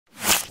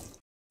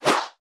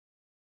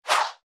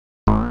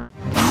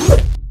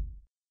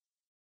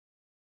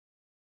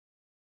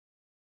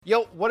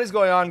Yo, what is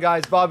going on,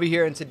 guys? Bobby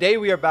here, and today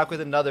we are back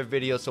with another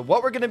video. So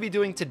what we're going to be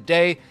doing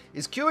today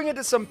is queuing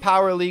into some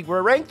Power League.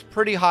 We're ranked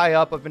pretty high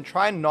up. I've been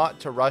trying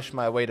not to rush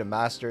my way to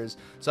Masters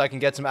so I can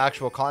get some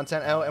actual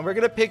content out, and we're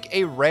going to pick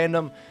a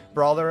random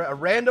brawler. A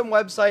random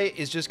website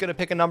is just going to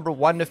pick a number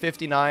 1 to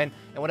 59,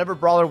 and whatever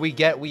brawler we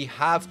get, we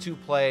have to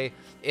play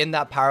in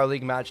that Power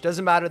League match.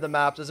 Doesn't matter the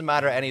map, doesn't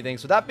matter anything.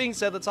 So that being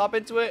said, let's hop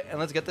into it and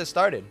let's get this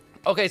started.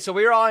 Okay, so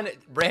we're on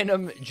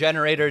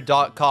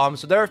randomgenerator.com.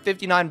 So there are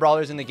 59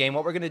 brawlers in the game.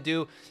 What we're going to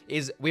do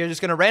is we are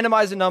just going to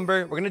randomize a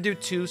number. We're going to do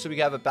 2 so we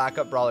can have a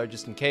backup brawler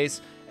just in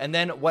case. And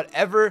then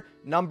whatever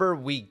number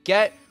we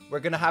get, we're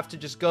going to have to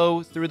just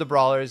go through the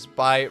brawlers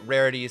by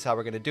rarity is how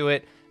we're going to do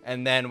it.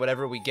 And then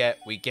whatever we get,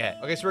 we get.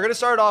 Okay, so we're going to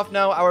start off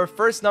now. Our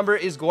first number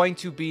is going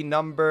to be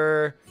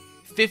number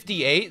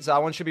 58. So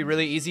that one should be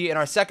really easy. And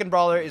our second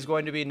brawler is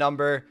going to be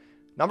number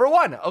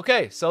 1.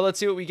 Okay, so let's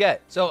see what we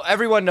get. So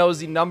everyone knows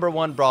the number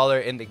 1 brawler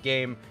in the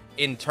game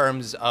in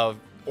terms of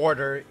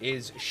order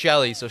is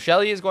Shelly. So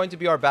Shelly is going to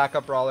be our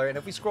backup brawler. And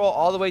if we scroll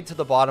all the way to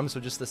the bottom, so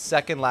just the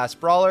second last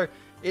brawler,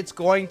 it's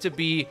going to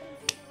be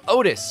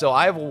Otis. So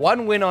I have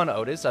 1 win on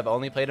Otis. I've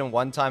only played him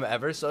 1 time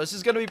ever, so this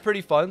is going to be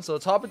pretty fun. So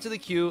let's hop into the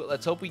queue.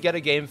 Let's hope we get a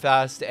game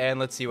fast, and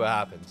let's see what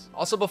happens.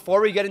 Also,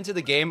 before we get into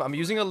the game, I'm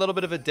using a little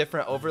bit of a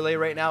different overlay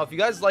right now. If you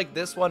guys like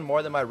this one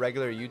more than my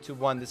regular YouTube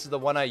one, this is the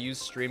one I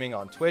use streaming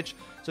on Twitch.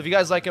 So if you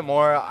guys like it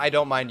more, I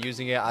don't mind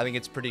using it. I think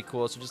it's pretty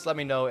cool, so just let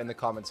me know in the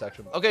comment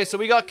section. Okay, so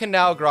we got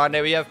Canal Grande.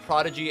 We have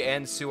Prodigy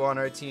and Sue on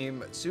our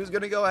team. Sue's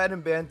going to go ahead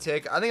and ban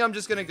Tick. I think I'm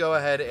just going to go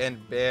ahead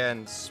and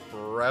ban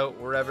Sprout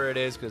wherever it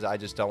is, because I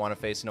just don't want to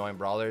face annoying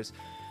brawlers.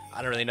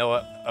 I don't really know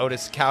what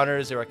Otis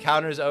counters or what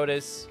counters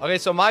Otis. Okay,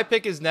 so my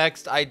pick is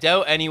next. I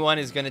doubt anyone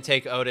is going to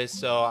take Otis,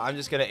 so I'm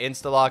just going to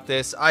insta-lock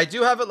this. I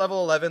do have it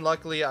level 11.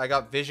 Luckily, I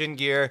got Vision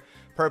Gear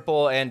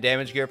Purple and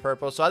Damage Gear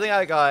Purple, so I think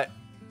I got...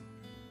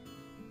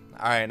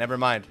 Alright, never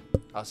mind.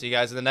 I'll see you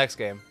guys in the next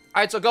game.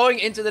 Alright, so going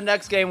into the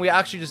next game, we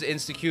actually just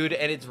insta-queued,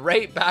 and it's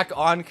right back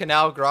on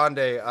Canal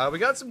Grande. We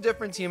got some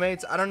different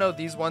teammates. I don't know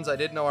these ones. I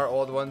didn't know our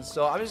old ones,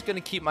 so I'm just going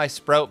to keep my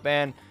Sprout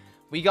ban.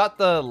 We got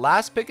the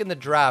last pick in the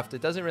draft.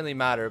 It doesn't really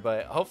matter,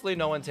 but hopefully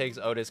no one takes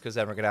Otis because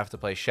then we're going to have to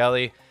play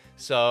Shelly.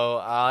 So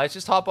let's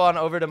just hop on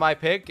over to my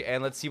pick,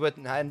 and let's see what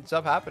ends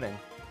up happening.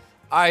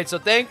 Alright, so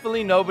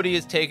thankfully nobody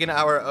has taken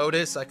our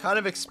Otis. I kind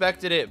of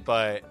expected it,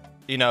 but...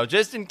 you know,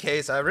 just in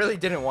case, I really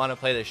didn't want to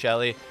play the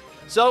Shelly.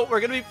 So we're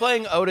going to be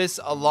playing Otis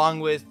along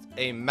with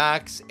a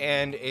Max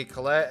and a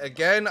Colette.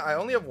 Again, I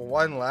only have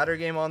 1 ladder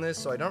game on this,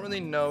 so I don't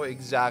really know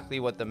exactly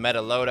what the meta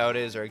loadout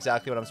is or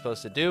exactly what I'm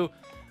supposed to do.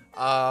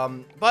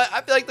 But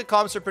I feel like the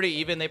comps are pretty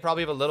even. They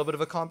probably have a little bit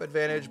of a comp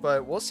advantage,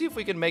 but we'll see if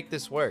we can make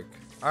this work.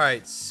 All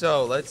right,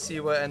 so let's see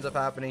what ends up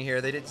happening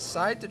here. They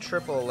decide to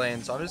triple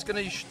lane, so I'm just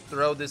going to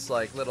throw this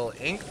like little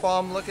ink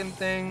bomb looking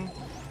thing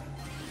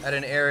at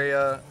an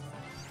area.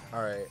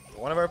 All right,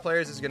 one of our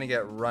players is going to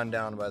get run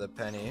down by the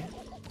Penny.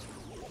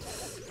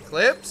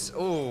 Clips.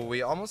 Oh,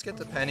 we almost get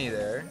the Penny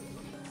there.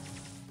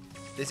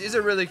 This is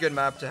a really good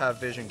map to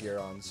have Vision Gear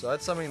on, so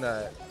that's something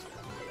that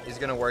is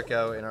going to work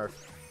out in our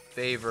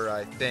favor,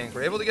 I think.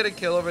 We're able to get a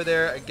kill over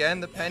there. Again,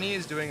 the Penny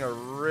is doing a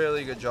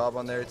really good job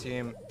on their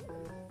team.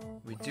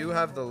 We do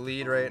have the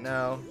lead right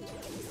now.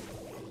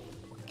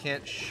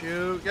 Can't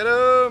shoot. Get him!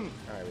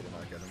 All right, we did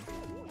not get him.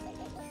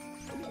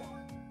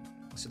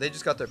 So they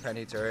just got their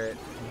Penny turret.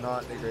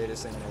 Not the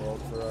greatest thing in the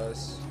world for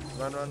us.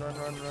 Run, run, run,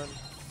 run, run.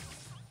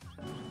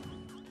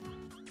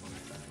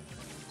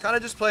 Kind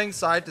of just playing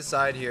side to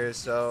side here.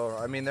 So,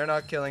 I mean, they're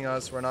not killing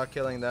us. We're not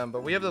killing them.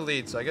 But we have the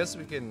lead, so I guess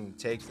we can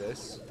take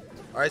this.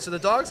 Alright, so the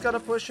dog's kind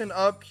of pushing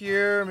up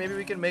here. Maybe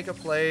we can make a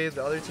play.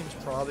 The other team's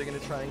probably going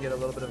to try and get a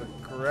little bit of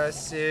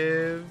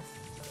aggressive.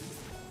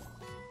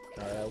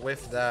 Alright, I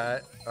whiffed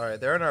that.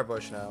 Alright, they're in our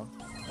bush now.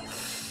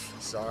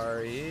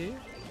 Sorry.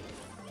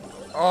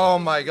 Oh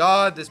my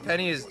god, this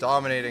Penny is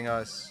dominating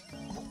us.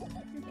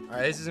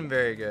 Alright, this isn't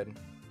very good.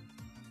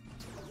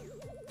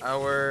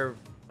 Our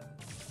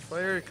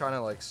player kind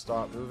of like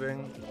stopped moving,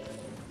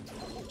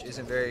 which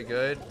isn't very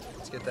good.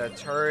 Let's get that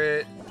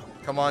turret.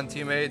 Come on,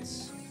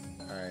 teammates.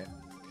 Alright.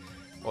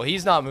 Well,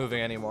 he's not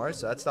moving anymore,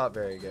 so that's not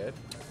very good.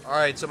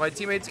 Alright, so my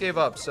teammates gave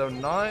up. So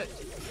not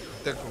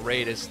the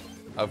greatest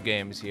of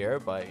games here,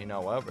 but you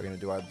know what? We're going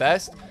to do our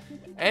best.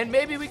 And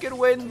maybe we could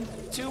win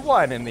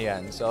 2-1 in the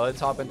end. So let's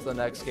hop into the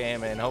next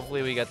game, and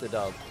hopefully we get the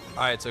dub.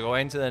 Alright, so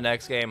going to the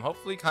next game.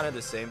 Hopefully kind of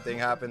the same thing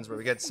happens where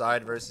we get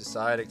side versus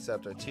side,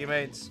 except our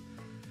teammates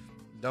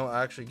don't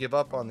actually give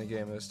up on the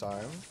game this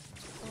time.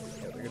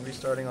 Yeah, they're going to be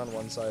starting on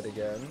one side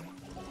again.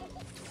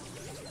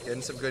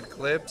 Getting some good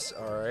clips.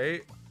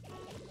 Alright.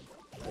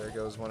 There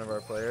goes one of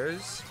our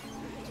players.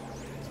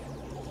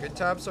 Good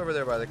taps over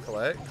there by the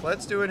Colette.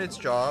 Colette's doing its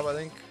job. I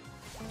think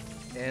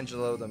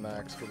Angelo the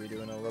Max could be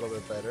doing a little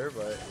bit better,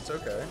 but it's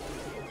okay.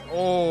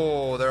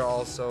 Oh, they're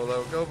all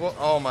solo. Go,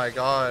 oh my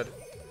god.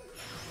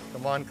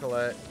 Come on,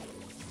 Colette.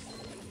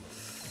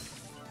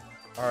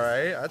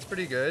 Alright, that's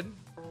pretty good.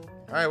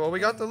 Alright, well, we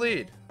got the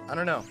lead. I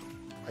don't know.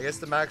 I guess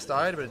the Max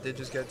died, but it did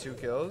just get 2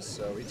 kills,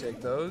 so we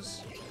take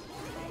those.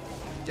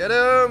 Get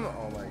him!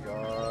 Oh my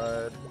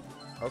god.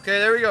 Okay,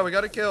 there we go. We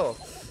got a kill.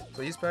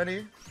 Please,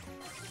 Penny.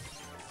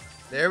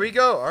 There we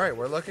go. All right,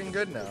 we're looking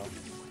good now.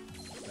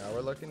 Now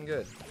we're looking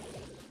good.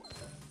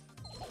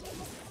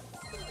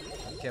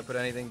 Can't put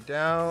anything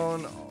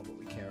down. Oh, but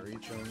we can't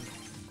reach him.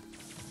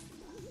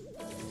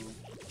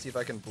 See if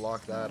I can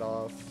block that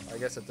off. I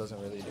guess it doesn't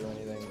really do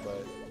anything,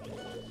 but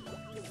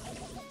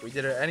we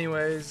did it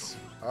anyways.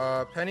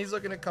 Penny's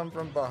looking to come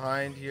from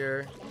behind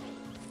here.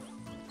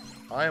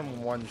 I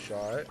am one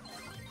shot.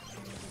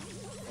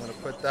 I'm gonna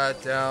put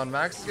that down.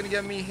 Max is gonna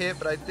get me hit,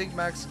 but I think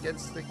Max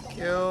gets the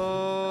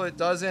kill. It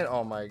doesn't.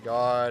 Oh my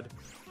god.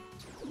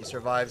 He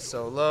survives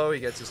so low. He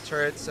gets his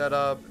turret set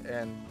up,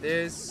 and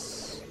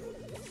this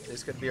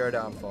could be our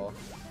downfall,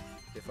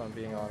 if I'm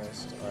being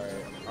honest.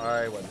 Alright,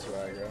 I went too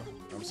aggro.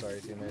 I'm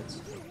sorry,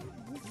 teammates.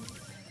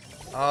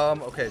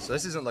 Okay, so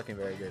this isn't looking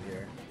very good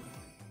here.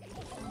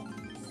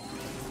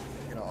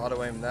 Gonna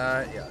auto aim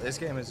that. Yeah, this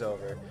game is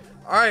over.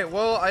 Alright,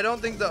 well, I don't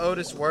think the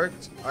Otis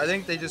worked. I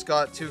think they just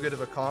got too good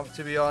of a comp,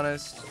 to be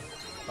honest.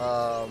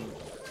 The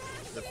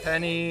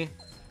Penny,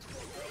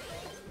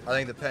 I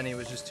think the Penny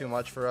was just too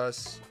much for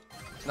us.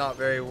 Not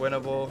very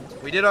winnable.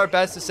 We did our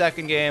best the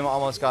second game,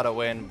 almost got a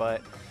win,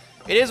 but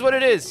it is what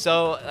it is.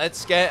 So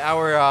let's get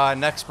our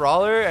next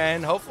brawler,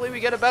 and hopefully we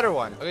get a better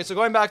one. Okay, so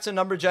going back to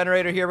number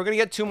generator here, we're going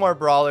to get 2 more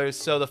brawlers.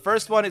 So the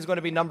first one is going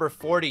to be number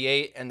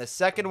 48, and the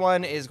second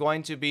one is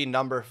going to be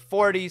number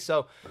 40.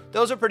 So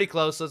those are pretty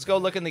close. Let's go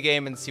look in the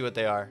game and see what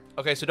they are.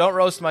 Okay, so don't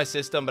roast my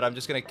system, but I'm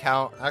just going to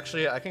count.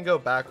 Actually, I can go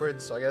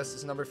backwards. So I guess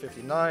it's number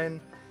 59,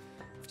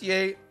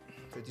 58,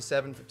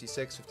 57,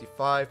 56,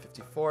 55,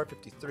 54,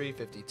 53,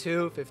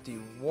 52,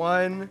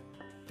 51,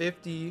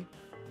 50...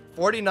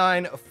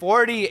 49,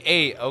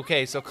 48.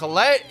 Okay, so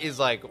Colette is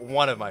like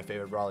one of my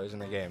favorite brawlers in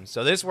the game.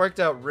 So this worked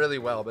out really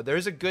well, but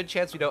there's a good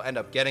chance we don't end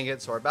up getting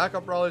it. So our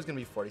backup brawler is going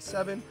to be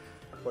 47,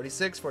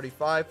 46,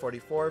 45,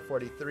 44,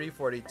 43,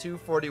 42,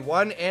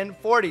 41, and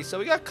 40. So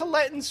we got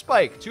Colette and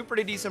Spike. 2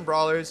 pretty decent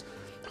brawlers.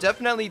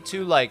 Definitely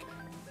 2 like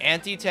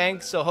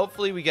anti-tanks. So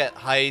hopefully we get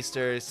Heist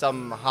or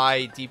some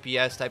high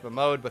DPS type of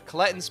mode. But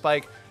Colette and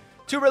Spike,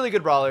 2 really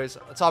good brawlers.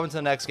 Let's hop into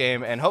the next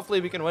game, and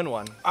hopefully we can win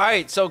one. All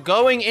right, so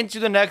going into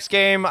the next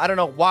game, I don't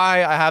know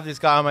why I have this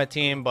guy on my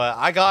team, but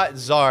I got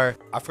Zar.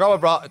 I forgot what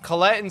brought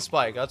Colette and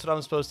Spike. That's what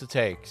I'm supposed to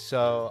take.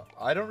 So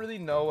I don't really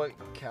know what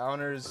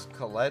counters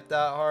Colette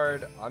that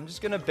hard. I'm just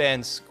gonna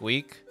ban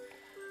Squeak,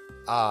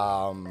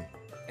 and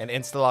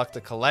insta-lock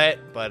the Colette.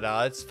 But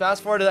let's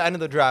fast forward to the end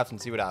of the draft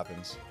and see what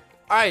happens.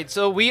 Alright,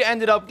 so we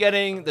ended up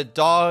getting the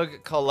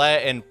Dog,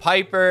 Colette, and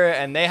Piper,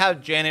 and they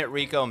have Janet,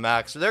 Rico,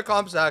 Max. So their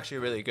comp's actually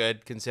really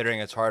good, considering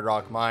it's Hard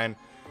Rock Mine.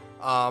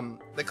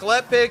 The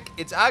Colette pick,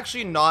 it's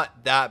actually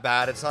not that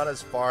bad. It's not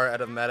as far out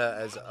of meta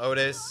as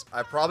Otis.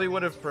 I probably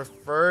would have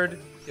preferred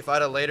if I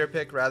had a later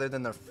pick rather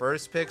than the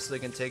first pick, so they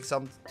can take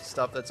some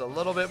stuff that's a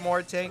little bit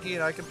more tanky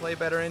and I can play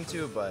better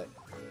into, but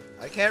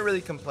I can't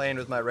really complain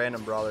with my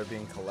random brawler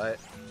being Colette.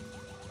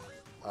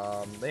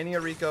 Laning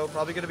a Rico,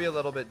 probably going to be a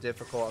little bit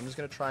difficult. I'm just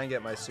going to try and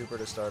get my super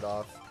to start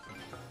off.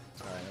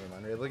 Alright, never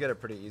mind. We're able to get it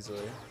pretty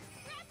easily.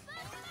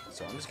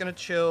 So I'm just going to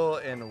chill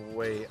and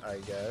wait, I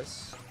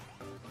guess.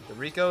 The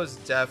Rico is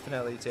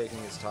definitely taking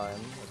his time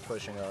with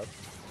pushing up.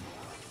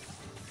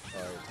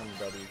 Alright, time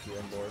to W key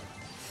on board.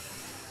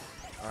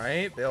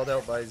 Alright, bailed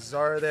out by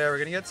Zara there. We're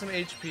going to get some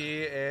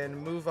HP and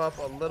move up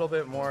a little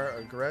bit more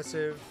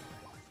aggressive.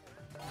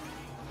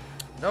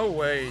 No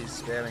way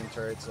he's spamming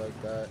turrets like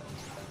that.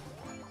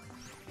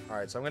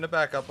 Alright, so I'm going to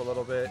back up a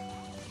little bit.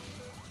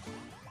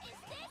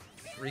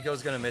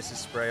 Rico's going to miss his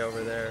spray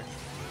over there.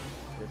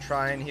 We're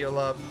trying to heal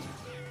up.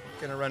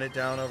 Going to run it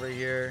down over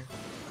here.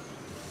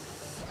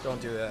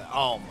 Don't do that.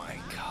 Oh my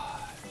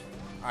god.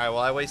 Alright, well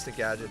I wasted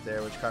gadget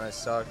there, which kind of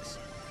sucks.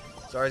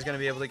 Zara's going to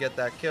be able to get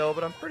that kill,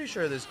 but I'm pretty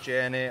sure this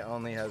Janet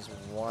only has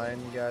 1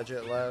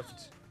 gadget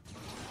left.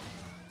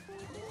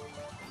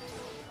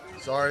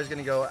 Zara's going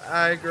to go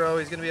aggro.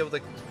 He's going to be able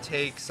to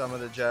take some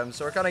of the gems.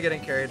 So we're kind of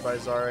getting carried by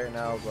Zara right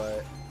now,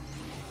 but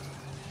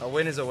a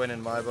win is a win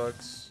in my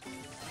books.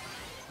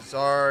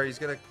 Zara, he's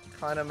going to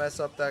kind of mess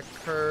up that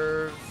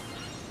curve.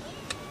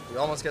 We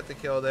almost get the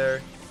kill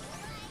there.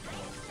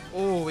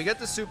 Ooh, we get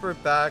the super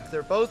back.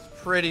 They're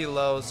both pretty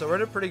low, so we're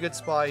in a pretty good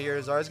spot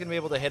here. Zara's going to be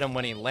able to hit him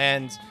when he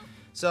lands.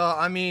 So,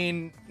 I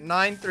mean,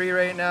 9-3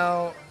 right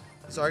now.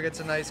 Zara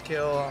gets a nice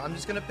kill. I'm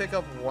just going to pick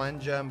up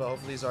 1 gem, but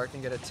hopefully Zara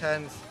can get a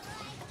 10th.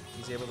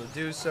 He's able to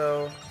do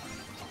so.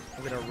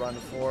 I'm going to run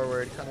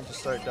forward, kind of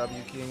just start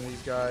W keying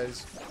these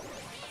guys.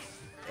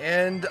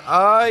 And,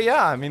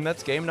 yeah, I mean,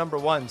 that's game number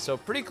 1. So,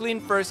 pretty clean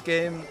first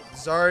game.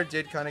 Zara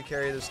did kind of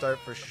carry the start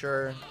for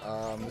sure.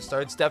 The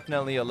start's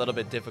definitely a little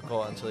bit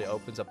difficult until he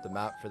opens up the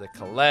map for the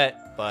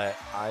Colette, but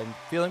I'm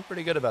feeling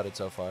pretty good about it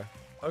so far.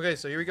 Okay,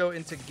 so here we go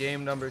into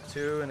game number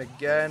 2, and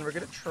again, we're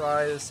going to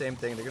try the same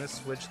thing. They're going to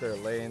switch their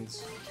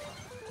lanes.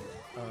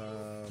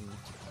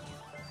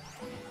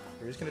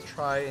 We're just going to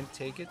try and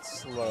take it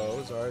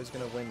slow. Zara's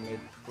going to win mid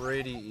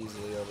pretty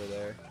easily over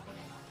there.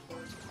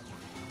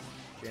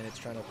 Janet's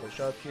trying to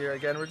push up here.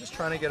 Again, we're just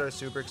trying to get our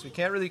super because we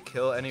can't really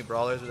kill any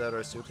brawlers without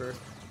our super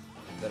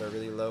that are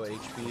really low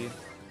HP.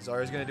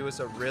 Zarya's going to do us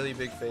a really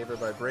big favor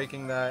by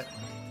breaking that.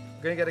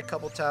 We're going to get a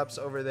couple taps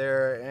over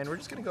there, and we're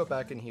just going to go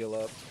back and heal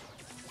up.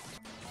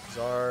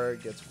 Zar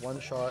gets one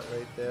shot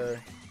right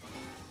there.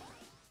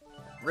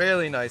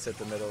 Really nice at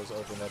the middles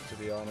open up, to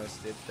be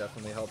honest. It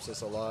definitely helps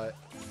us a lot.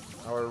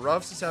 Our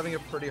Ruffs is having a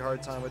pretty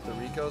hard time with the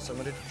Rico, so I'm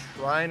going to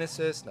try and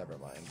assist. Never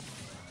mind.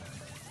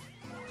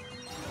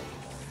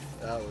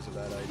 That was a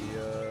bad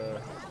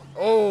idea.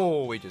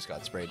 Oh, we just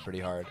got sprayed pretty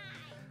hard.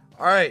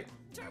 Alright,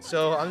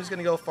 so I'm just going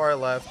to go far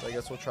left. I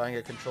guess we'll try and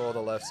get control of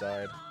the left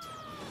side.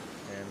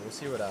 And we'll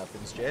see what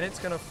happens. Janet's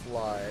going to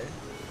fly. Alright,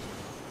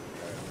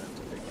 I'm going to have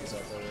to pick these up,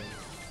 I think.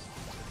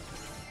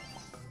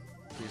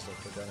 Please don't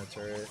put down a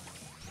turret.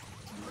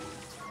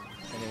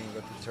 Hitting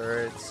with the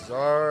turrets.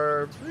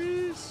 Zar,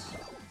 please.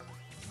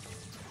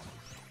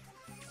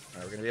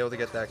 Alright, we're going to be able to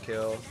get that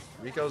kill.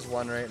 Rico's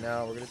 1 right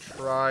now. We're going to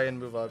try and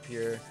move up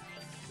here.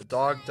 The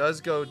dog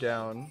does go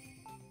down.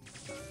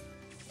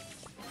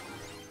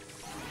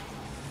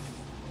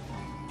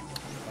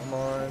 Come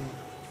on.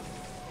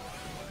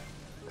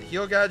 The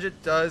heal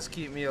gadget does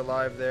keep me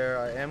alive there.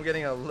 I am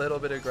getting a little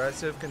bit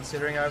aggressive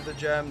considering I have the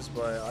gems,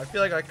 but I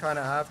feel like I kind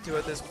of have to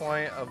at this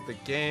point of the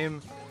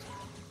game.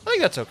 I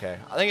think that's okay.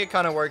 I think it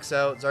kind of works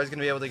out. Zar's going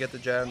to be able to get the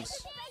gems.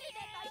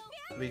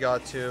 We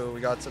got 2.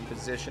 We got some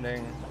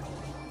positioning.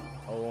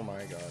 Oh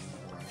my god.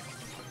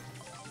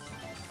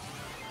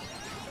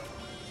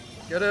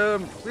 Get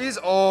him. Please.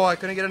 Oh, I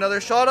couldn't get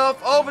another shot up.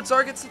 Oh, but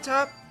Zar gets the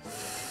tap.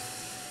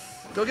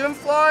 Don't give him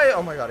fly.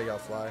 Oh my god, he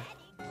got fly.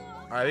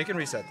 Alright, we can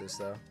reset this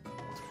though.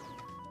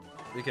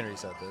 We can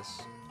reset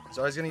this.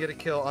 Zar's going to get a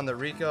kill on the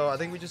Rico. I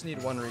think we just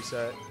need 1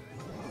 reset.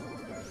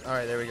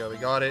 Alright, there we go. We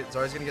got it.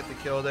 Zar's going to get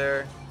the kill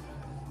there.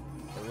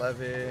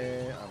 11. I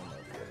don't know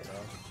if we get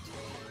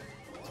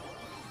enough.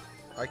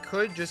 I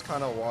could just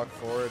kind of walk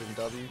forward and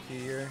W key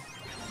here.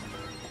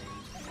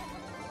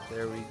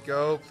 There we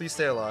go. Please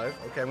stay alive.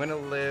 Okay, I'm going to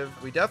live.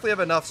 We definitely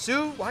have enough.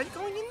 Sue, why are you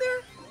going in there?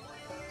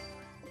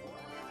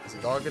 Is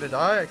the dog going to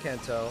die? I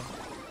can't tell.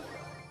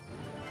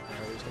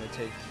 Right, we're just going to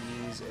take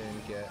these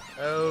and get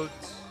out.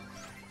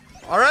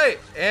 Alright,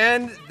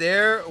 and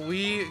there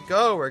we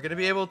go. We're going to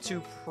be able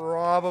to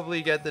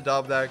probably get the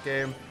dub that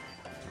game.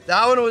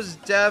 That one was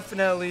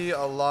definitely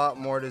a lot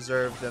more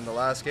deserved than the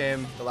last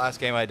game. The last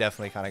game I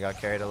definitely kind of got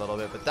carried a little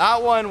bit, but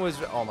that one was,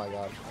 oh my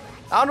god.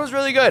 That one was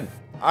really good.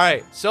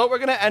 Alright, so we're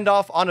going to end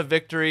off on a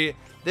victory.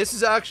 This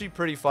is actually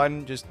pretty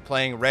fun, just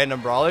playing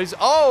Random Brawlers.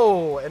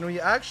 Oh, and we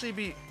actually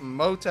beat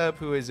Motep,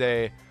 who is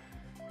a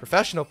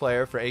professional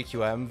player for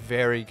AQM.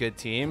 Very good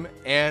team.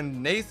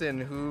 And Nathan,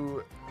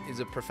 who is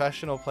a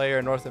professional player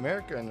in North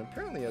America and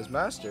apparently has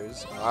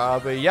Masters.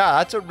 But yeah,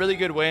 that's a really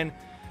good win.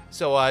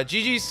 So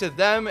GG's to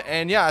them,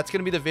 and yeah, it's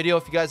gonna be the video.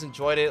 If you guys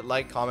enjoyed it,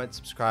 like, comment,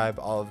 subscribe,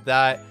 all of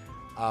that.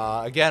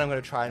 Again, I'm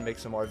gonna try and make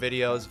some more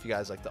videos. If you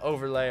guys like the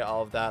overlay,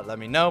 all of that, let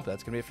me know. But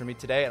that's gonna be it for me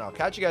today, and I'll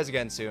catch you guys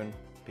again soon.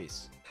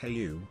 Peace. Hey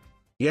you.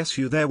 Yes,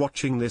 you there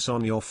watching this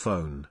on your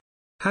phone.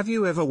 Have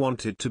you ever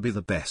wanted to be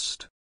the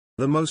best,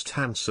 the most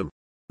handsome,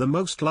 the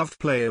most loved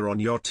player on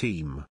your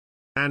team,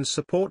 and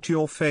support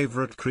your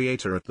favorite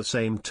creator at the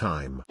same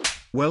time?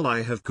 Well,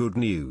 I have good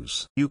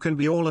news. You can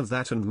be all of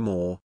that and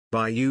more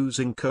by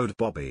using code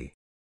Bobby.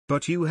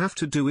 But you have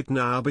to do it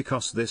now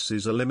because this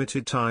is a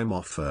limited time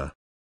offer.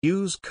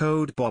 Use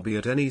code Bobby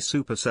at any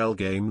Supercell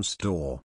game store.